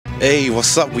Hey,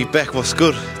 what's up? We back, what's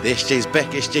good? The SJ's back,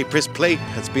 SJ press play.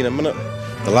 It's been a minute.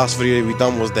 The last video we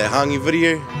done was that hangi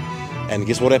video. And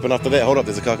guess what happened after that? Hold up,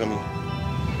 there's a car coming.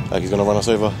 Like he's gonna run us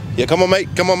over. Yeah, come on mate,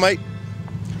 come on mate.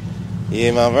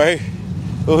 Yeah man,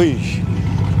 bro. Ooh,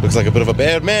 looks like a bit of a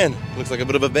bad man. Looks like a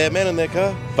bit of a bad man in that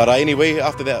car. But anyway,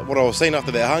 after that, what I was saying, after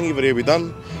that hangi video we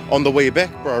done, on the way back,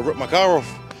 bro, I ripped my car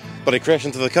off. But I crashed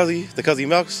into the cuzzy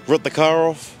Malks, ripped the car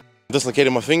off,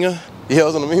 dislocated my finger. Yeah, I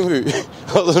was on a moon boot.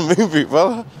 I was on a moon boot,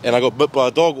 fella. And I got bit by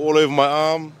a dog all over my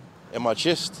arm and my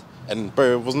chest. And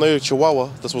bro, it was no Chihuahua.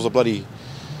 This was a bloody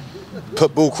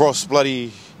pit bull cross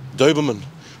bloody Doberman.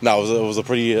 No, it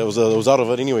was out of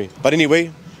it anyway. But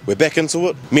anyway, we're back into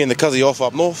it. Me and the cuzzy off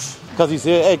up north. Cuzzy's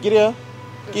here. Hey, get here.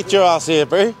 Get your ass here,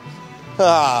 bro.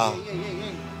 Ah.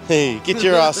 Hey, get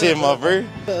your ass here, my bro.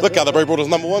 Look how the bro brought his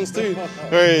number ones too.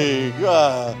 Hey,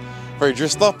 very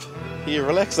dressed up. Here,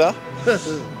 relax, huh?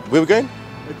 Where we going?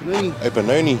 OPONONI.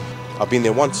 OPONONI. I've been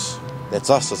there once. That's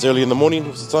us. It's early in the morning.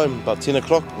 What's the time? About 10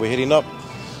 o'clock. We're heading up.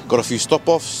 Got a few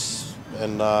stop-offs.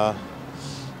 And I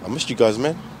missed you guys,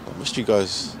 man. I missed you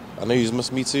guys. I know you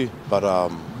missed me too. But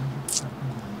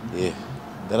yeah.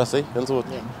 Did I say? Into it?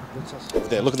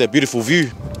 Yeah. Look at that beautiful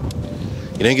view.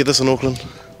 You don't get this in Auckland.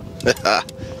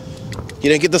 You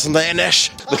don't get this in the Anash.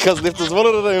 The cuz left his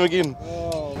wallet at home again.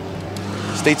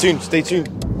 Stay tuned, stay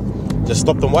tuned. Just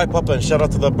stopped and wipe up and shout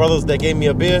out to the brothers that gave me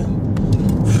a beer.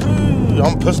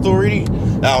 I'm pissed already.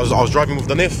 I was driving with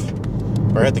the Nef.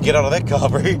 I had to get out of that car,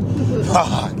 bro.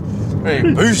 Fuck.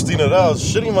 Boosting it. I was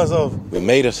shitting myself. We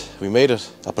made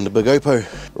it. Up in the big Oppo.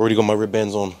 Already got my red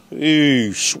bands on.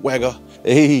 Ooh, swagger.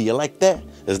 Hey, you like that?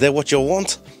 Is that what you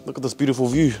want? Look at this beautiful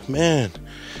view, man.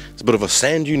 It's a bit of a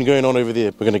sand dune going on over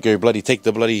there. We're gonna go take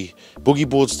the bloody boogie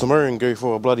boards tomorrow and go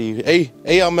for a bloody.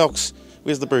 Hey, our Malks.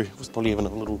 Where's the bro? Was probably having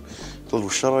a little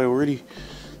shut eye already.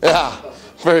 Ah,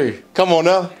 bro, come on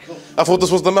now. I thought this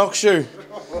was the Malk show.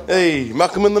 Hey,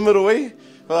 Malcolm in the middle, eh?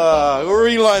 Ah,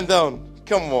 already lying down.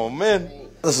 Come on, man.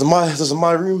 This is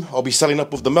my room. I'll be selling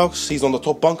up with the Malks. He's on the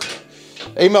top bunk.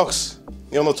 Hey, Malks,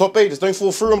 you on the top, eh? Just don't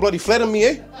fall through and bloody flatten me,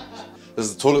 eh? This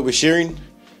is the toilet we're sharing.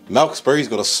 Malks, bro, he's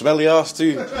got a smelly ass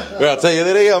too. Bro, I'll tell you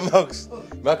that, eh, Malks.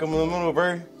 Malcolm in the middle,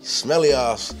 bro. Smelly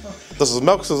ass. This is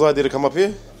Malks' idea to come up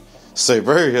here. So,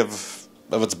 bro, if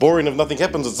it's boring, if nothing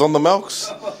happens, it's on the Malks.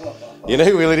 You know,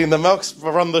 we're letting the Malks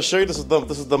run the show. This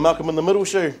is the Malcolm in the Middle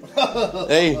show.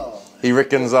 Hey, he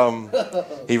reckons,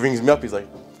 he rings me up. He's like,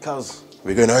 cuz,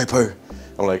 we're going to Oppo.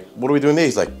 I'm like, what are we doing there?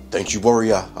 He's like, don't you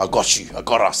worry, I got you. I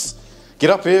got us. Get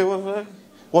up here.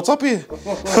 What's up here?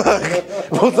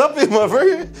 What's up here, my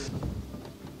bro?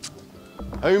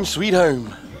 Home sweet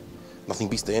home. Nothing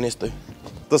beats the NS though.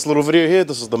 This little video here,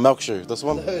 this is the Malk show. This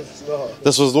one? No, it's not.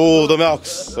 This was all the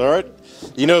Malks, alright?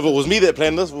 You know, if it was me that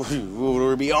planned this, we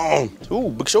would be on. Ooh,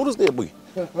 big shoulders there, boy.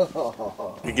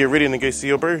 You get ready and go see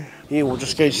your bro? Yeah, we'll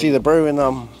just go see the bro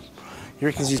and he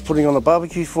reckons he's putting on a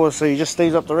barbecue for us, so he just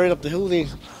stays up the road, up the hill there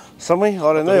somewhere.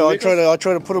 I don't know. I try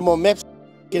to put him on maps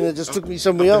and it just took me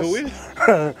somewhere else.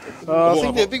 I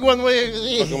think that big one way over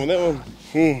there. Come on that one.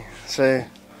 Yeah, so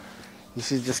you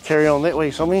should just carry on that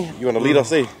way somewhere. You want to lead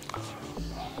us, eh?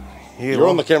 Yeah, you're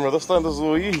on the camera this time, this is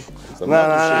all you. No.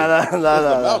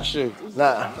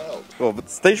 Nah. Oh, but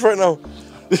stage right now.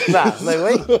 Nah, no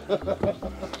way.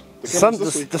 The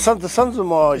sun's in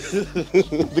my eyes.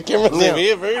 The camera's over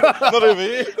here, bro. Not over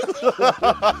here.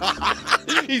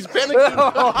 He's panicking.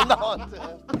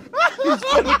 He's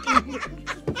panicking.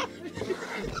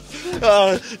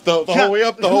 The whole way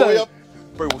up, the whole way up.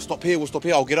 Bro, we'll stop here,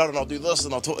 I'll get out and I'll do this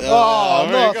and I'll talk.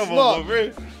 No, come on,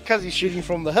 bro. Because he's shooting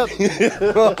from the hip.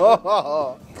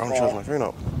 I'm charging my phone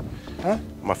up. Huh?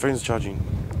 My phone's charging.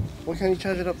 Why can't you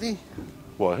charge it up there?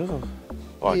 What?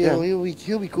 Oh, yeah,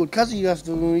 he'll be called Cuzzy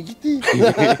after when we get there.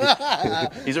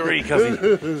 He's already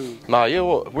Cuzzy. Nah, yeah,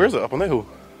 what? Where is it? Up on that hill?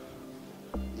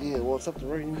 Yeah, well, it's up the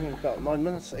road in about 9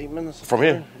 minutes, 8 minutes. From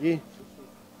here? Yeah.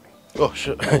 Oh,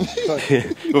 shit.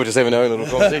 We were just having our own little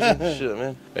conversation. Shit,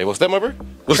 man. Hey, what's that, my bro?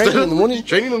 Training in the morning.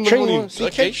 Training in the morning. See,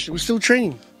 okay. Coach, we're still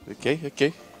training.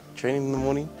 Okay. Training in the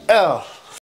morning. Oh.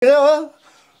 Yeah,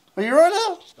 are you right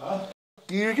now? Huh?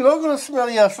 You reckon I'm going to smell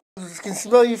you? I can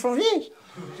smell you from here.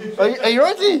 Are you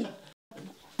right there?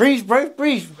 Breathe, bro,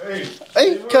 breathe.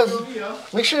 Hey, cuz,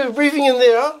 make sure you're breathing in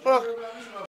there, huh?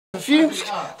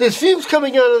 There's fumes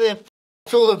coming out of there.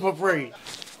 Toilet for breathe.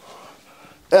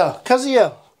 Yeah, cuzzy,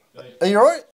 yeah. Are you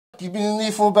right? You've been in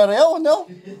there for about an hour now.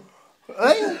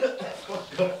 Hey?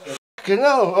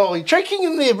 No, oh, you're choking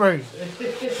in there, bro.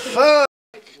 Fuck.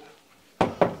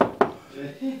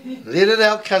 Let it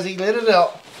out, cuzzy, let it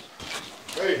out.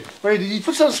 Hey. Bro, did you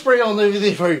put some spray on over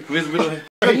there, bro? Where's the middle?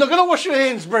 You're not gonna wash your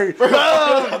hands, bro.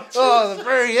 Oh, the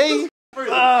bro, eh?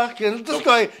 Fucking, this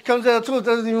guy comes out of the toilet,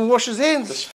 doesn't even wash his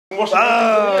hands. Wash the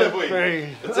hands, boy.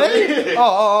 Hey.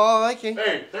 Oh, okay.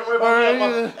 Hey, don't worry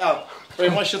about that. Hey,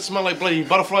 my shit smell like bloody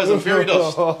butterflies and fairy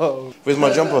dust. Where's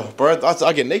my jumper? Bro,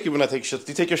 I get naked when I take shit.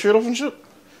 Do you take your shirt off and shit?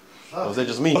 Or was that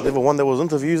just me? I never won there was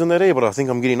interviews in that day, but I think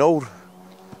I'm getting old.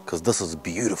 Cause this is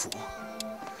beautiful.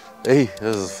 Hey,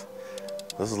 this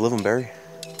is living, Barry.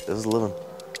 This is living.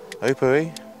 Opo, eh?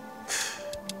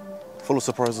 Full of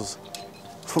surprises.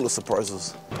 Full of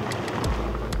surprises.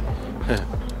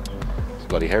 It's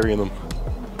bloody Harry in them.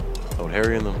 Old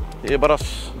Harry in them. Yeah, but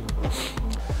us.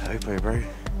 Opo, bro.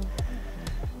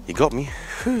 You got me.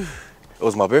 Whew. It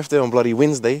was my birthday on bloody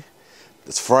Wednesday.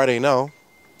 It's Friday now.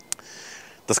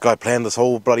 This guy planned this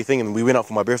whole bloody thing, and we went out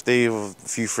for my birthday with a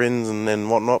few friends and then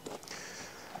whatnot.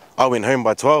 I went home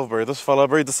by 12, bro. This fella,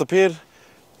 bro, disappeared.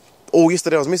 All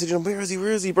yesterday I was messaging him, where is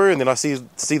he, bro? And then I see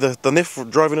the Neff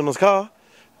driving in his car.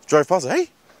 Drove past, hey,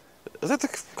 is that the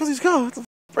Cozzy's car?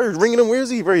 Bro, ringing him, where is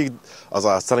he, bro? I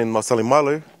was telling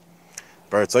Milo,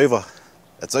 bro, it's over.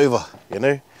 It's over, you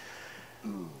know?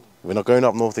 We're not going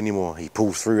up north anymore. He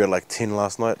pulled through at like 10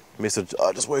 last night. Message,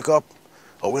 I just woke up.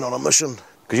 I went on a mission.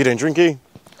 Because you don't drink, eh?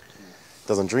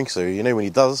 Doesn't drink, so you know when he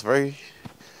does, bro.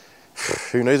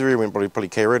 Who knows where he went? Probably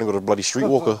K-Road and got a bloody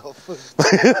streetwalker.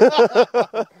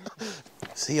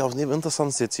 See, I was never into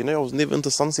sunsets, you know? I was never into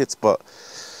sunsets, but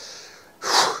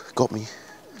got me.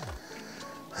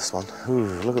 This one.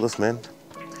 Ooh, look at this, man.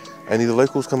 Only the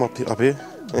locals come up here.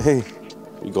 Hey,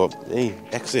 we got, hey,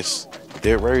 access.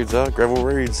 Dirt roads, gravel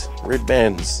roads, red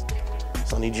bands,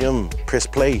 sunny gym, press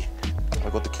play. I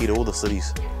got the key to all the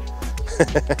cities.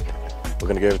 We're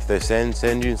gonna go over to those sand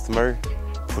dunes tomorrow.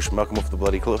 Push Malcolm off the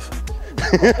bloody cliff.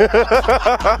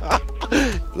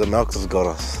 The Malcolms has got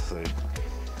us. So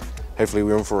hopefully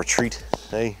we're in for a treat.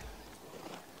 Hey.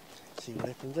 See what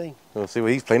happens, eh? We'll see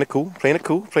what he's playing it cool. Hey.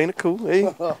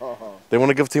 Don't want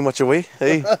to give too much away.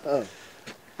 Hey.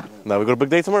 Now we got a big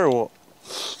day tomorrow or what?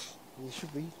 It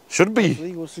should be. Should be.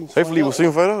 Hopefully we'll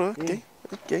soon find out. Okay. Yeah.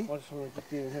 Okay. I just want to get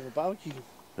there and have a barbecue.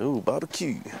 Ooh,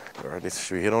 barbecue. Alright,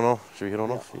 should we head on off?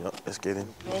 Yeah, let's get in.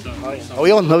 Are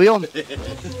we on? Alright.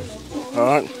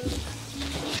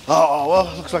 Oh, well,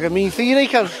 looks like a mean thing, eh,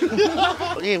 cuz?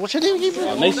 Yeah, what's your name again,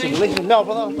 bro? Nathan. No,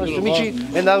 brother. Nice to meet you.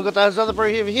 And we've got those other bro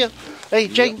over here. Hey,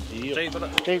 Jane. Jane,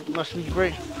 nice to meet you, bro.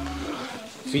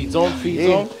 Feeds on.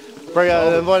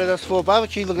 Bro, invited us for a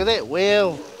barbecue. Look at that.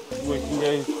 Wow. We can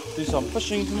go do some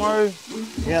fishing tomorrow.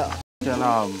 Yeah. And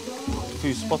a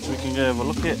few spots we can go have a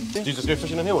look at. Do you just go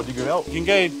fishing in here or do you go out? You can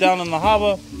go down in the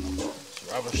harbour.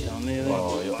 It's rubbish down there.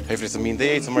 Oh, yeah. Hopefully it's a mean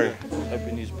day tomorrow.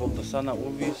 Hoping he's brought the sun up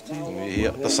with us too. Yeah,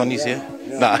 the sun is here.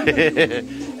 Nah.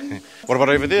 What about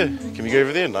over there? Can we go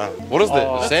over there? Nah. What is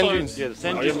that? Sand dunes? Yeah, the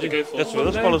sand dunes. That's where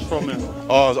this fella's from, man.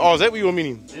 Oh, is that what you were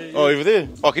meaning? Yeah. Oh, over there?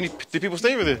 Oh, do people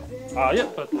stay over there? Yeah,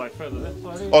 but like further that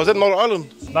side. Oh, is that not an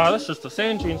island? Nah, that's just the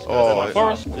sand dunes. Oh, like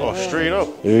forest. Oh, straight up.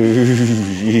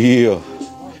 Yeah.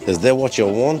 Is that what you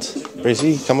want? Bro,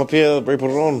 see, come up here, bro,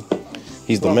 put it on.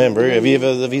 He's the man, bro. If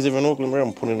he's ever in Auckland, bro,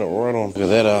 I'm putting it right on. Look at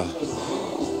that,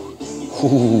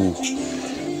 Ooh.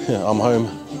 I'm home.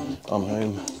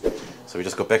 So we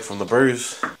just got back from the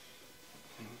bros.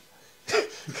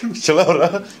 Chill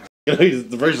out, huh? You know,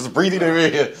 the bros just breathing over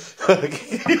here.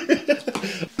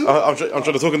 I'm trying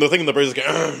to talk in the thing and the bros just go,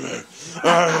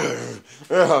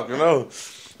 you know.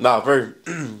 Nah, bro,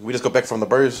 we just got back from the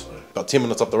bros. About 10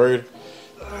 minutes up the road.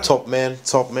 Top man,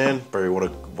 bro. What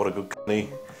a good knee.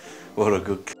 What a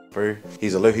good bro.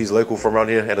 He's local from around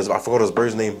here, and I forgot his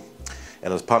bro's name,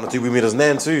 and his partner too. We met his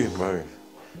nan too, bro.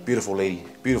 Beautiful lady,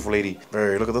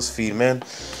 bro. Look at this feed, man.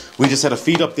 We just had a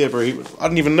feed up there, bro. I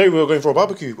didn't even know we were going for a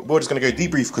barbecue, but we're just gonna go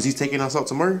debrief because he's taking us out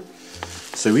tomorrow.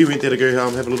 So we went there to go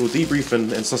have a little debrief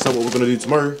and suss out what we're gonna do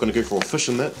tomorrow. Gonna go for a fish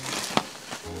and that.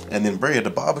 And then, bro, had the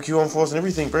barbecue on for us and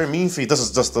everything, bro. Mean feed. This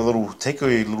is just a little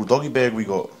takeaway, little doggy bag we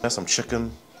got. That's some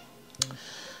chicken,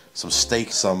 some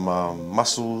steak, some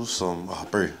mussels, some,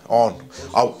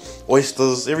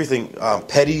 oysters, everything.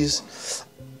 Patties.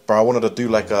 Bro, I wanted to do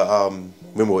like a,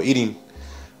 when we were eating,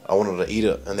 I wanted to eat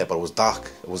it and that, but it was dark.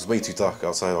 It was way too dark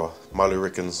outside. Milo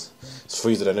reckons. It's for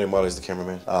you that I know Milo's the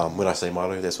cameraman. When I say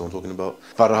Milo, that's what I'm talking about.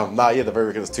 But nah, yeah, the bro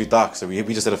reckons it's too dark. So we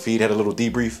just had a feed, had a little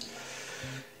debrief.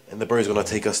 And the bro's gonna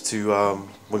take us to,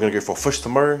 we're gonna go for a fish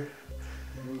tomorrow.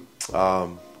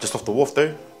 Just off the wharf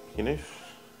though, you know.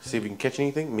 See if we can catch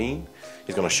anything, mean.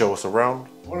 He's gonna show us around.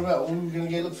 What about when we're gonna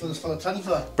go look for this fella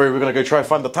Taniwha? Bro, we're gonna go try and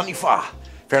find the Taniwha.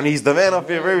 Apparently he's the man up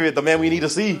here, bro, the man we need to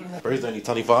see. Bro, he's the only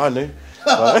Taniwha I know.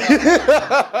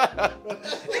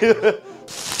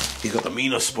 He's got the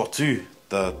meanest spot too.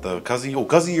 The Cuzzy. Oh,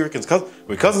 Cuzzy, you reckon's cousin?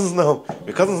 We're cousins now.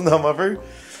 We're cousins now, my bro.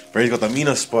 Bro, he's got the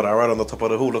meanest spot right on the top of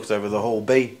the hill. Looks over the whole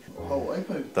bay. The whole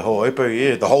Opo. The whole Opo,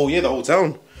 yeah. The whole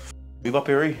town. Move up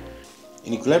here, eh?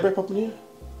 Any collab wrap up in here?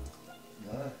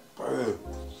 No. Bro.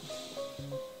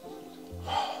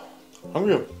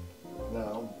 Hungry?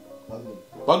 No, I'm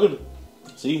Buggered.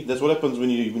 See, that's what happens when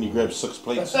you grab 6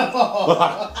 plates.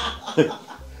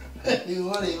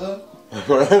 You funny, man.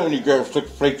 When you grab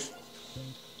 6 plates.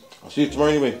 I'll see you tomorrow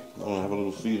anyway. I'm gonna have a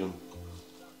little feed and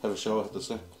have a shower after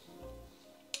this.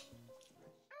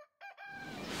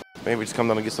 Maybe we just come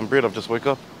down and get some bread. I've just woke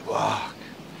up. Fuck.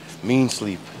 Mean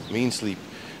sleep. Mean sleep.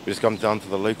 We just come down to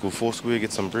the local Foursquare,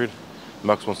 get some bread.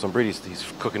 Max wants some bread.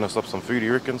 He's cooking us up some food,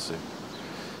 you reckon? So,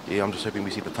 yeah, I'm just hoping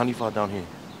we see the taniwha down here.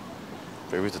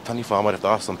 If there is a taniwha, I might have to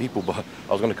ask some people, but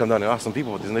I was going to come down and ask some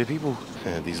people, but there's no people.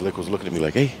 And these locals looking at me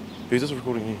like, hey, who's this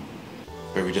recording here?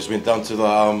 But we just went down to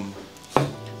the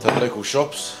local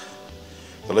shops,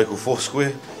 the local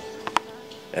Foursquare,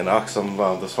 and asked some,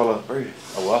 this fella, bro,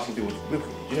 I was asking people, do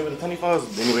you know where the taniwha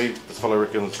is? Anyway, this fella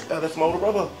reckons, oh, that's my older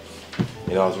brother.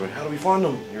 You know, I was like, how do we find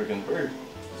him? He reckons, bro,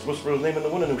 just whisper his name in the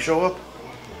wind and he'll show up.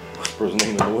 Whisper his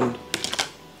name in the wind.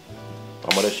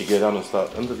 I might actually go down and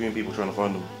start interviewing people trying to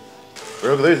find them.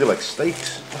 Bro, look at those, they're like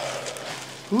steaks.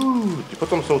 Ooh, did you put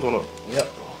some salt on it?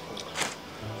 Yep.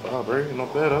 Ah, bro,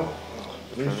 not bad, huh?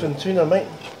 There's some tuna, mate.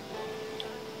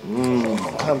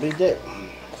 Mmm. Can't beat that.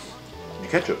 Did you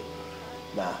catch it?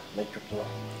 Nah, mate tripped it off.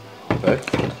 Okay.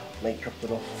 Mate tripped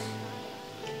it off.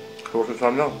 So what's the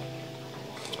time now?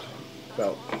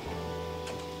 Well,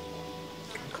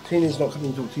 Tina's not coming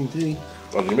until 10:30.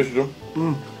 Oh, did you message him?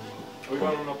 Are we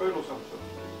going on a boat or something?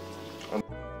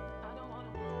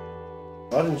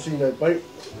 I didn't see no boat.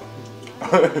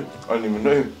 I didn't even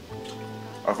know.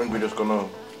 I think we're just gonna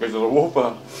go to the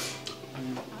water.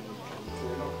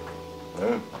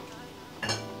 Yeah.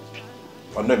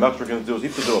 I know Max reckons there was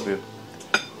heaps to do up here.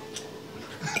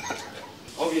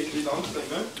 Obviously, the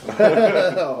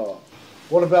understand, no?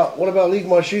 What about leave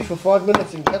my shoes for 5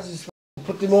 minutes and Cuzzy's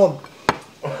put them on?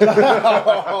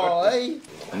 Oh, hey?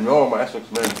 No, my Essex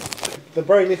man. The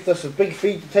bro left us a big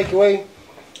feed to take away.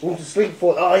 Went to sleep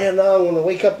for, oh yeah, no, I'm gonna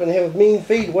wake up and have a mean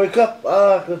feed. Woke up,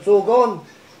 it's all gone.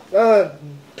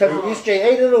 Cousin SJ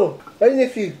ate it all. Hey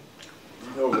nephew.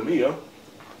 That was me, huh?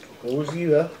 It was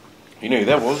you, huh? You know who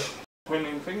that was?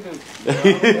 Pointing fingers.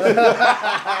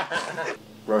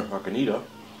 Bro, I can eat her.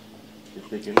 Just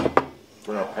thinking.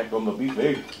 Bro, I packed on the beef,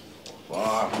 eh?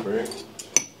 Wow, bro.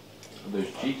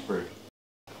 Those cheeks, bro.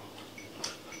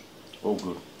 Oh,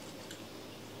 good.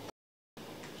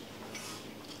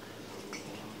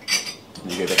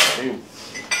 You get back to the team.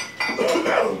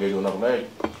 You go do another leg.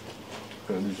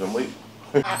 Gonna lose some weight.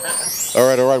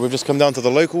 Alright, we've just come down to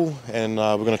the local and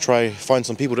we're going to try find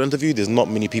some people to interview. There's not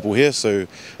many people here, so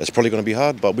it's probably going to be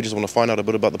hard, but we just want to find out a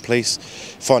bit about the place,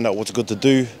 find out what's good to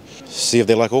do, see if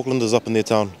they like Aucklanders up in their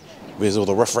town. Where's all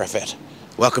the riff-raff at?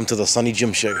 Welcome to the Sunny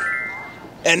Gym Show.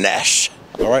 And Nash.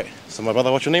 Alright, so my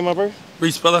brother, what's your name, my bro?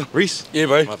 Reese, brother. Reese? Yeah,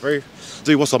 bro. My bro.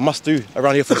 Dude, what's a must-do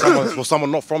around here for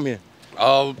someone not from here?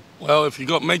 Oh, well, if you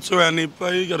got mates around here, bro,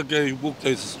 you gotta go walk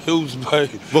those hills, bro.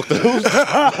 Walk the hills?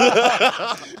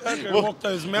 Walk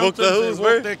those mountains, walk the hills,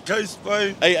 bro. walk that coast,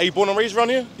 bro. Hey, are you born and raised around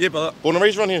here? Yeah, brother. Born and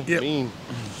raised around here? Yeah. Mean.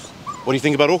 What do you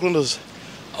think about Aucklanders?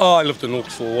 Oh, I lived in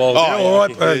Auckland for a while. Oh,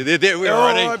 They're yeah,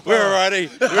 alright, bro. We're alright,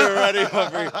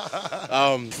 my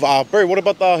bro. Bro, what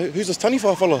about who's this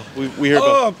taniwha fella we hear about?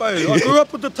 Oh, bro, I grew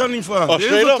up with the taniwha. Oh,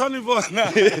 straight up?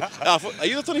 Taniwha. Are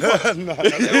you the taniwha? No,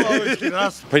 they're always with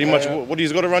us. Pretty much what do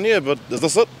you got around here, but is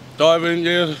this it? Diving,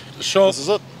 yeah, the shop, This is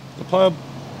it? the pub,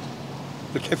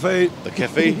 the cafe. The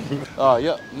cafe? Oh,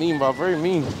 yeah, mean, bro, very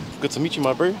mean. Good to meet you,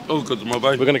 my bro. Oh, good to my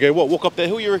bro. We're gonna go, what, walk up that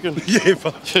hill, you reckon? Yeah,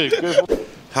 bro.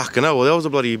 Fucking hell, well, that was a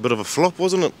bloody bit of a flop,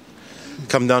 wasn't it?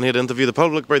 Come down here to interview the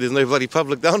public, bro. There's no bloody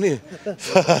public down here.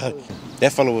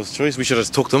 That fellow was choice. We should have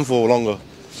talked to him for longer.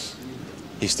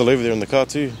 He's still over there in the car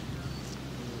too.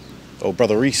 Oh,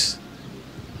 brother Reese.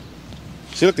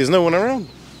 See, look, there's no one around.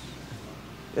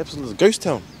 Absolute ghost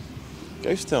town.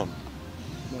 Ghost town.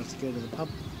 Nice to go to the pub.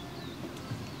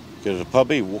 Go to the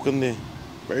pub, eh? Walk in there.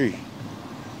 Bro.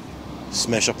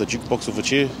 Smash up the jukebox with a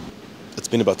chair. It's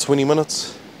been about 20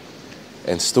 minutes.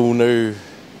 And still no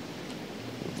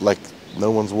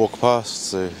one's walked past,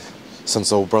 so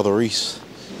since old brother Reese.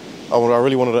 I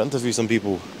really wanted to interview some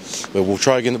people, but we'll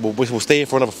try again. We'll stay here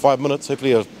for another 5 minutes.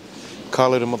 Hopefully a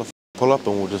carload of motherfuckers pull up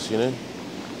and we'll just,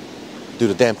 do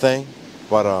the damn thing.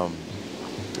 But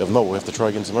if not, we'll have to try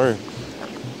again tomorrow.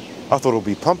 I thought it'll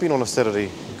be pumping on a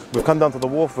Saturday. We've come down to the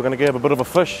wharf. We're gonna go have a bit of a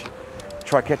fish,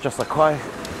 try catch us a kai.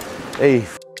 Hey,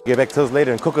 get back to us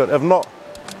later and cook it. If not,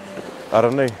 I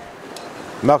don't know.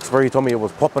 Malksbury told me it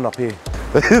was popping up here.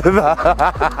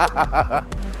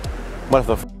 Might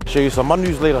have to show you some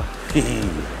menus later.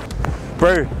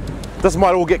 Bro, this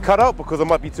might all get cut out because it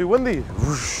might be too windy.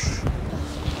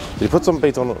 Did you put some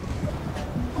bait on it?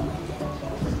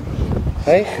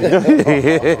 Hey?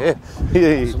 Yeah.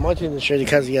 It's my turn to show the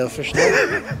Cuzzy how to fish now.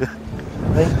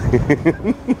 Hey?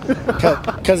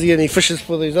 Cuzzy only fishes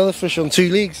for these other fish on 2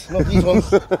 legs, not these ones.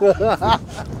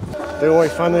 They're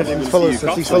always fun if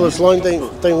these fellas line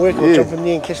don't work, I'll jump in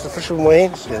there and catch the fish with my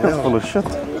hands. Yeah, that's full of shit.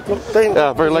 Look,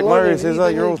 yeah, very like Mario says,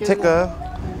 you're all ticker.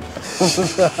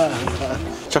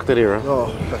 Chuck that here, huh?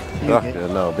 Oh, yeah,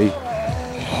 no, B.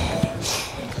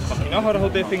 You know how to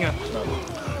hold that thing up?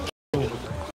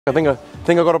 I think I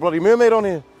got a bloody mermaid on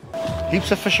here.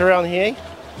 Heaps of fish around here, eh?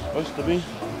 Supposed to be.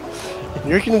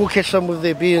 You reckon we'll catch some with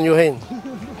their beer in your hand?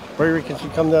 Bro reckons you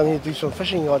come down here and do some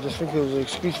fishing. I just think it was an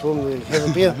excuse for him to have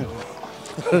a beer.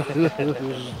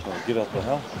 Get out the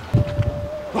house.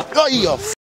 Oh,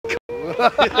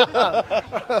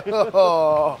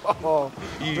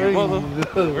 you You mother.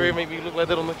 Very make me look like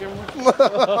that on the camera.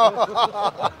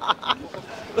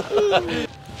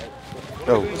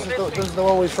 Oh. This is the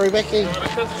one we threw back in.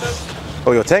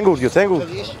 Oh, you're tangled,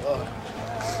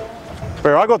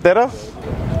 Bro, I got that,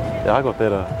 Yeah, I got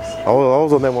that, I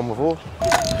was on that one before.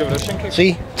 Give it a shink.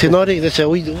 See, tonight, that's how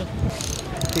we do it.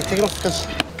 You take it off, cuz.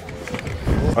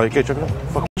 Oh, you can't check it out?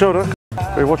 Fuck, watch out,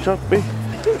 Bro, watch out, B.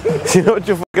 You know what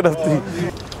you're fucking up to?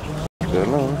 Good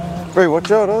enough. Bro,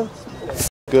 watch out,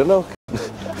 Good enough.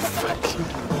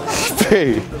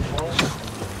 Hey.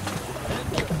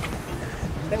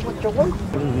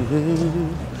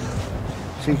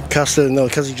 See, Custer, no,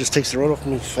 cuz he just takes the rod off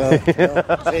me.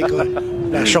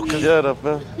 Shocker. Shut up,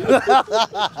 man.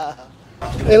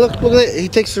 Hey, look at that. He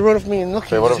takes the rod off me and look,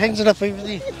 he just hangs it up over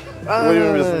there. What do you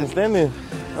want me to stand there?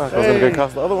 I was going to go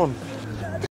cast the other one.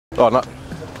 Oh, no.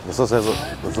 This just has it.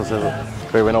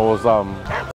 Bro, when I was,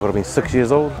 would have been 6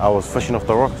 years old, I was fishing off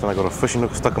the rocks and I got a fishing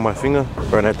hook stuck in my finger.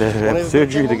 Bro, and I had to have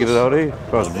surgery to get it out there.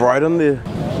 I was right in there.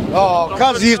 Oh,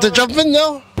 cuz, you have to jump in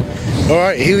now.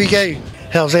 Alright, here we go.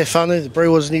 How's that fun? The bro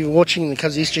wasn't even watching and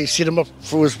cuz SJ set him up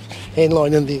for his hand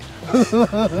line in there.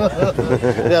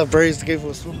 Now bro's to go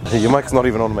for a swim. Your mic's not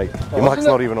even on, mate. Your mic's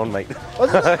not even on, mate.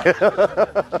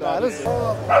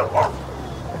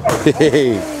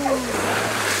 Hey.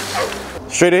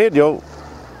 Straight ahead, yo.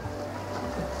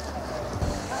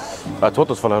 I taught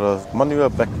this fella how to manu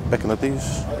back in the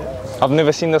days. I've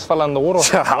never seen this fella in the water.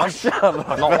 Shut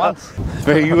up. Not once.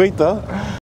 Bro, you wait,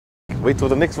 Wait till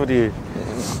the next video.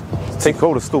 Take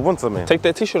cold, it's still winter, man. Take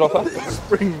that t-shirt off,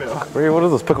 Spring milk. Bro, what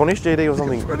is this? Pick on SJD or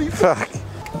something? Fuck.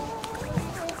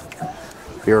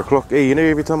 4 o'clock. Hey, you know,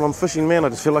 every time I'm fishing, man, I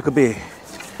just feel like a bear.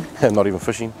 I'm not even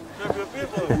fishing.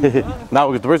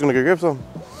 Now the bro's gonna go grab some.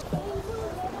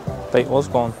 Bait was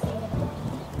gone.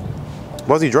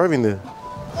 Why's he driving there?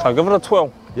 Shall I give it a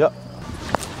twirl? Yep.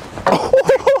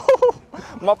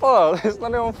 My brother, it's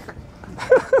not even...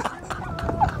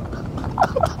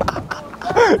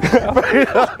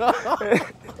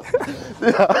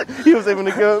 Yeah, he was having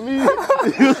to go at me.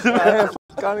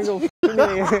 Can't even go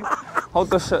hold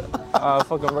the shit.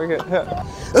 Fucking break it.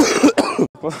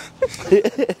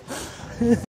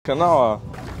 Kanawa.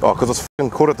 Oh, because it's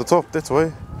fucking caught at the top, that's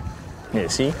why. Yeah,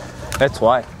 see? That's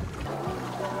why.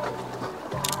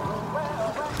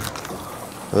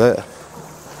 That.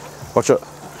 Watch it.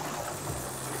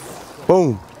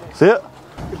 Boom. See it?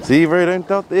 See, bro, don't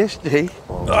doubt the SJ.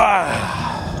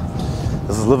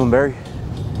 This is Living Berry.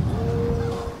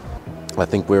 I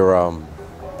think we're,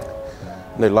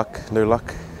 no luck. I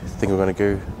think we're gonna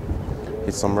go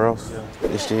hit somewhere else.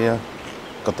 SJ here.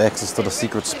 Got the access to the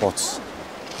secret spots.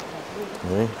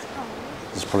 You know?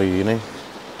 This is probably, you know, a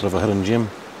bit of a hidden gem.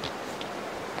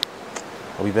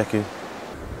 I'll be back here.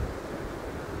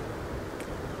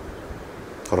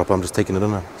 Hold up, I'm just taking it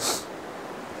in now.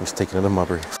 I'm just taking it in, my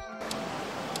bro.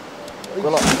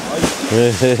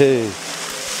 Hey. Hey.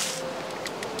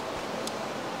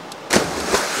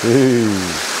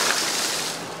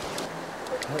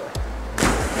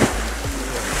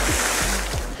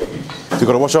 You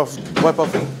gotta wash off, wipe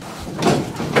off.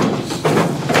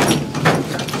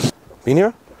 Been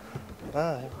here?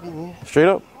 I've been here. Straight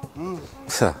up?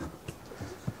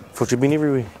 Thought you'd been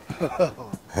everywhere.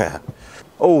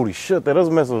 Holy shit, that is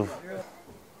massive.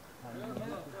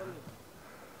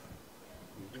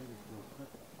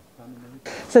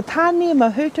 So Tāne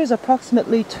Mahuta is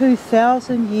approximately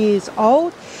 2,000 years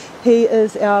old. He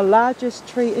is our largest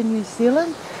tree in New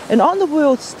Zealand. And on the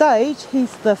world stage,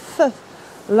 he's the 5th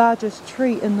largest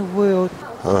tree in the world.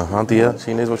 Auntie, yeah,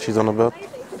 she knows what she's on about.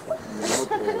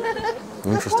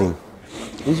 Interesting.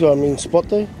 He's got a mean spot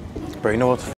though. Bro, you know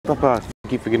what's f***ed up? I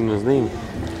keep forgetting his name.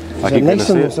 I Is keep it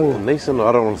Nason or it. something? Nason,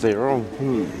 I don't want to say it wrong.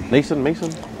 Nason?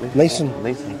 Nason. Nason.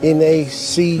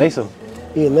 N-A-C. Nason.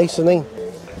 Yeah, Nason name.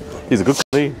 He's a good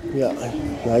guy. Yeah,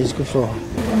 no, he's a good fella.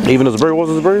 Even his bro,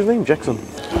 what's his bro's name? Jackson.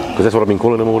 Because that's what I've been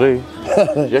calling him all day.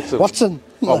 Jackson. Watson.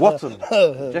 Oh, Watson.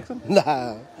 Jackson?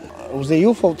 Nah. Was that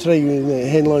your fault today when the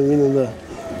headline went in the...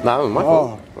 Nah, that was my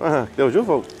fault. That was your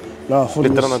fault. No, I thought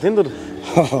it Left it was... unattended.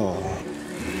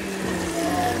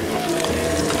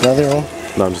 No, they're on.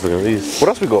 No, I'm just looking at these. What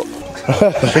else we got?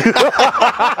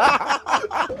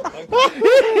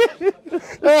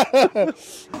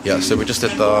 Yeah, so we're just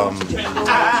at the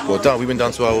we went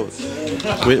down to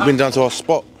our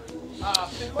spot,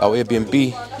 our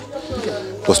Airbnb.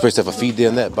 We're supposed to have a feed there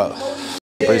and that, but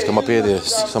bros come up here.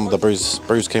 Some of the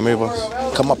bros came over,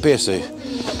 come up here. So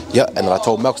yeah, and then I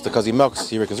told Melks, because he Melks,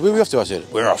 he reckons where we off to. I said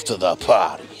we're off to the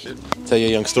party. Tell you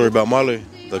a young story about Milo,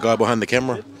 the guy behind the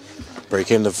camera. Bro, he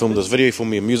came to film this video for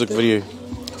me, a music video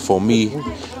for me,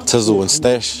 Tizzle and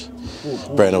Stash.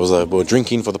 Bro, and it was we were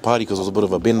drinking for the party because it was a bit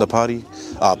of a bender party,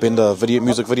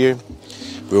 music video.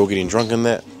 We were all getting drunk in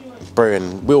that, bro,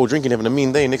 and we were all drinking, having a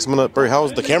mean day. Next minute, bro,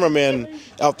 how's the cameraman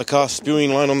out the car,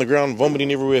 spewing, lying on the ground,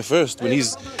 vomiting everywhere first when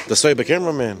he's the sober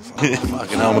cameraman?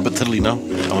 Fucking hell, I'm a bit tiddly now.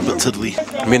 Me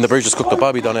and the bros just cooked the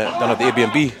barbie down at the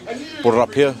Airbnb, brought it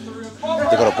up here.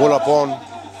 They got a boil up on.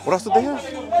 What else did they have?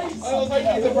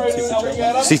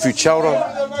 Seafood chowder.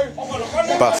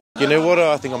 But you know what?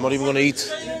 I think I'm not even gonna eat.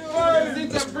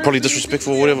 It's probably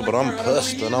disrespectful or whatever, but I'm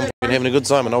pissed and I'm having a good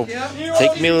time, and I'll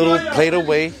take me a little plate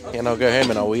away and I'll go home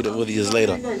and I'll eat it with you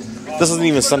later. This isn't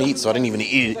even Sunny Eat, so I didn't even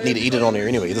need to eat it on here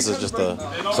anyway. This is just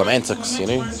some antics, you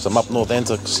know, some up north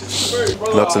antics.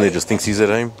 Nuts in there just thinks he's at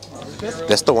home.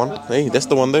 That's the one. Hey, that's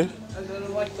the one though.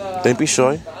 Don't be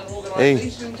shy.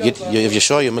 Hey, if you're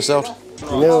shy, you miss out.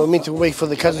 You know, we're meant to wait for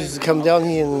the cousins to come down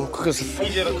here and cook us a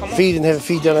feed and have a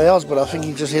feed down at ours, but I think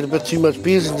he just had a bit too much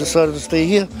beers and decided to stay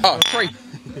here. Oh, free.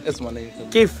 That's my name.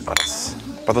 Keith. But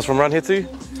that's from around here too?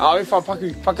 Oh, we're from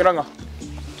Pakiranga.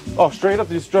 Oh, straight up?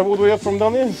 Did you drive all the way up from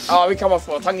down there? Oh, we come off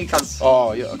for Tangi Cuz.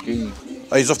 Oh, yeah, okay.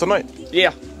 Oh, he's off tonight?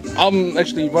 Yeah. I'm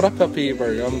actually brought up here,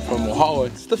 bro. I'm from Ohio.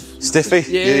 Stiffy?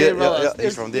 Yeah.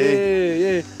 He's from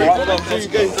there. Yeah.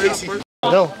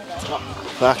 No.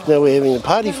 Fuck, now we're having a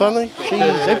party, funny.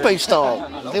 Jeez, Epe style.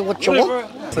 Is that what you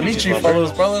want? To meet you,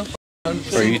 brother.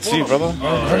 Bro, you too, brother.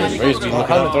 Bro's been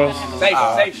looking after us. Safe.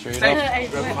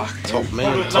 Top man.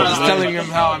 I was just telling him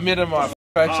how I met him.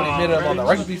 I actually met him on the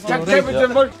rugby field.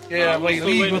 Yeah, we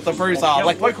league with the first,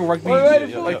 like local rugby. I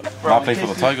play for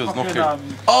the Tigers, North Cape.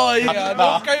 Oh yeah,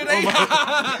 North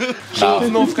Cape. Sure,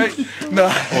 North Cape. No.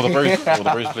 All the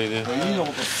Bros play there.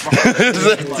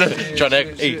 Trying to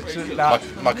act. Hey,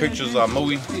 my coach is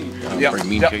Moe. Very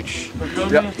mean coach.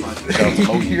 Yeah.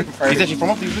 He's actually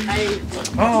from up here.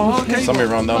 Oh, okay. Somewhere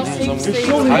around down here.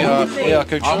 Yeah,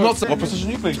 coach. What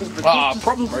position you play? Prop.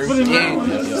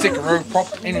 Yeah, second row prop.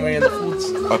 Anyway, in the forwards. I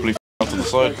play out to the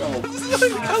side. I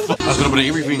was gonna put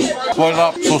everything. Boiled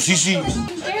up, sausage.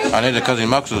 I know the cousin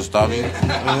Max was starving.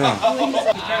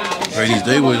 Right, these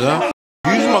day boys, huh?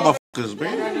 These motherfuckers,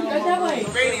 man.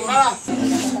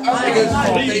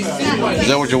 Is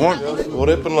that what you want? What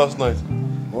happened last night? I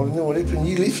don't know what happened,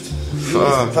 you left.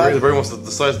 The bro wants to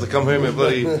decide to come home at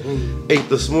bloody 8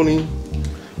 this morning.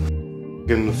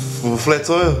 Getting flat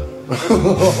tire.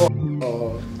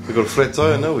 We got a flat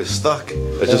tire now, we're stuck.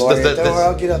 Don't worry,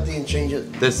 I'll get up there and change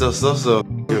it. That's our stuff, so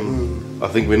I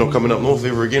think we're not coming up north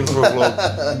ever again for a vlog.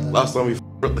 Last time we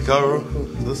ripped the car off,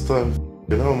 this time,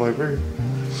 you know, my bro.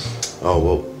 Oh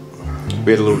well,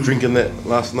 we had a little drink in that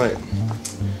last night.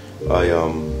 I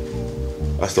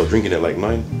started drinking at like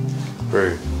 9.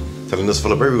 Bro, telling this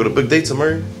fella, bro, we got a big day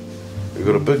tomorrow. My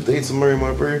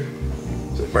bro.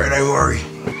 So, bro, don't worry.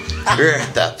 We're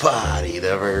at the party,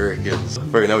 the Americans.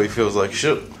 Bro, now he feels like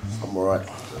shit. I'm alright.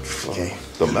 Okay.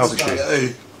 The mouth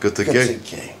shit. Good to go.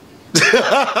 Okay.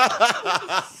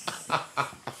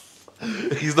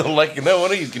 He's not liking that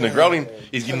one. He's getting a growling.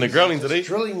 He's getting a growling today.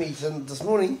 Drilling me this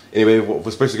morning. Anyway, we're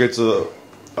supposed to go to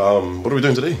what are we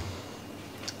doing today?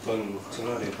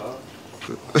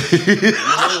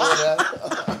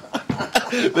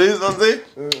 There's something.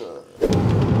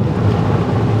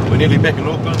 We're nearly back in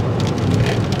Auckland.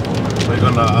 We're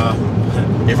gonna.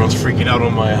 Everyone's freaking out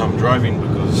on my driving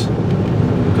because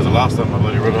the last time I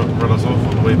bloody run us off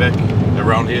on the way back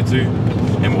around here too.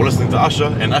 And we're listening to Usher,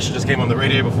 and Usher just came on the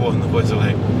radio before, and the boys are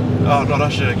like, "Oh, not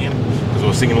Usher again," because we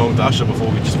were singing along to Usher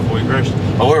before we crashed.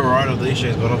 But we were right. The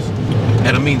issues got us.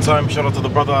 At the meantime, shout out to the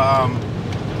brother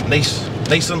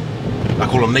Nason. I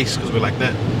call him Nace because we're like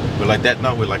that. We're like that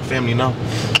now. We're like family now.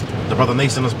 the brother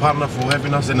Nathan, his partner, for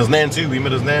having us, and his nan too. We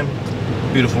met his nan,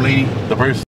 beautiful lady. The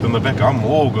bro's in the back. I'm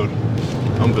all good.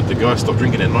 I'm good to go. I stopped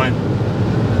drinking at 9.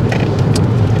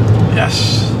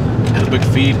 Yes, had a big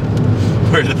feed.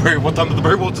 Bro, what time did the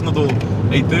bro walk in the door?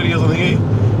 8:30 or something, eh?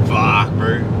 Fuck,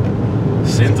 bro.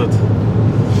 Sent it.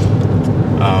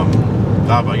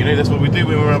 Nah, but you know, that's what we do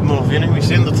when we're up north, you know, we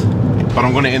send it. But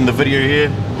I'm gonna end the video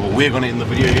here, or we're gonna end the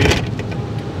video here.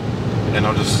 And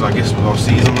I guess I'll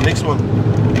see you on the next one.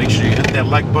 Make sure you hit that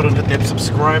like button, hit that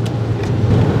subscribe.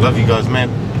 Love you guys, man.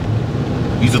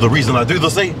 These are the reason I do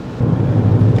this, eh?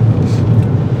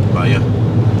 But yeah.